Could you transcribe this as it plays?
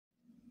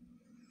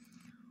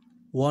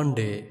One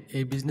day,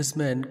 a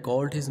businessman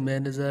called his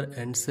manager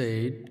and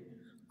said,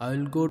 I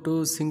will go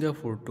to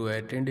Singapore to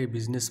attend a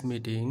business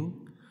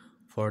meeting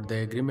for the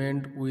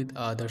agreement with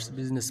others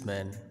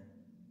businessmen.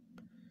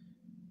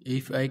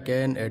 If I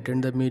can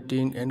attend the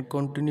meeting and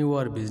continue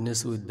our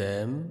business with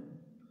them,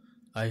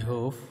 I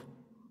hope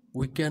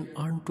we can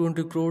earn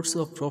 20 crores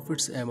of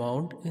profits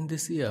amount in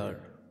this year.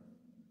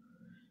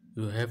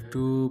 You have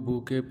to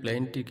book a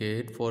plane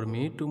ticket for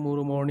me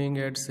tomorrow morning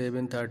at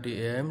 7:30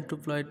 a.m. to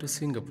fly to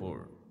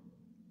Singapore.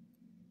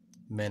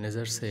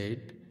 Manager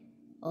said.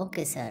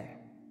 Okay, sir.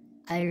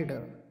 I'll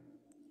do.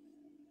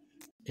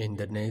 In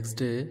the next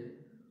day,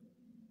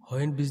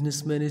 when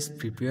businessman is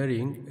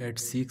preparing at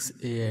 6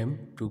 a.m.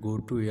 to go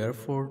to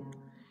airport,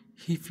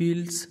 he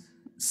feels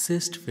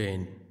chest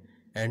pain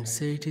and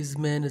said his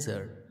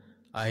manager,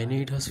 I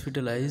need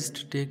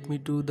hospitalized, take me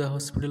to the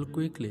hospital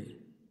quickly.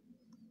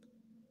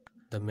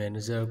 The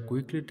manager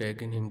quickly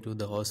taken him to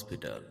the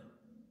hospital.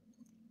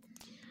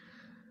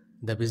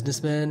 The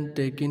businessman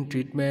taking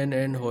treatment,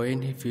 and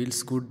when he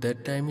feels good,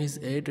 that time is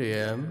 8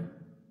 a.m.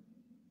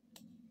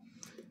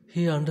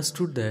 He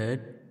understood that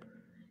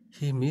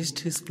he missed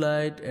his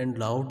flight and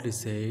loudly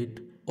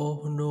said,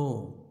 Oh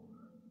no,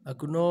 I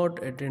could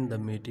not attend the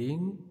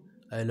meeting.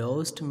 I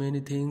lost many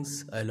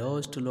things. I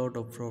lost a lot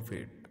of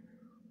profit.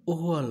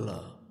 Oh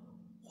Allah,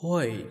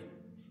 why?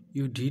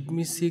 You did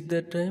me sick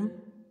that time?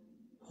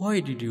 Why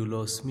did you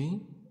lose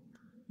me?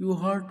 You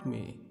hurt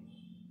me.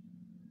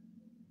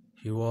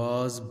 He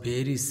was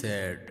very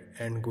sad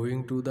and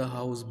going to the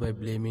house by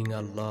blaming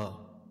Allah.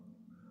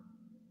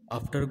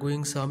 After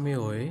going some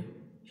way,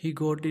 he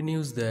got the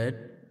news that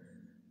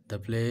the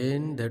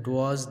plane that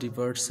was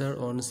departure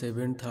on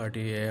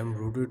 7:30 a.m.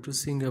 routed to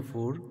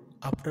Singapore,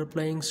 after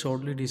flying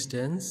shortly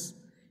distance,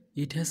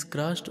 it has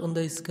crashed on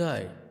the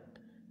sky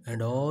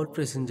and all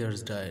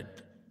passengers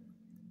died.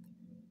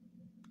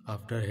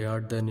 After he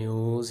heard the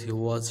news, he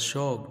was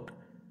shocked.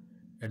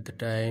 At the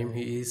time,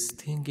 he is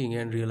thinking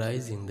and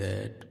realizing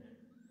that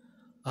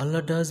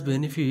Allah does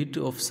benefit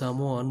of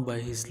someone by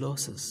his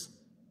losses.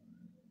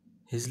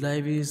 His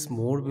life is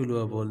more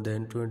valuable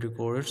than 20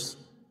 crores.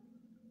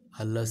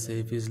 Allah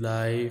saved his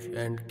life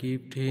and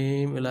kept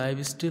him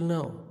alive still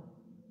now.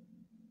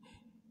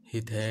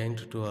 He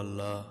thanked to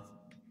Allah.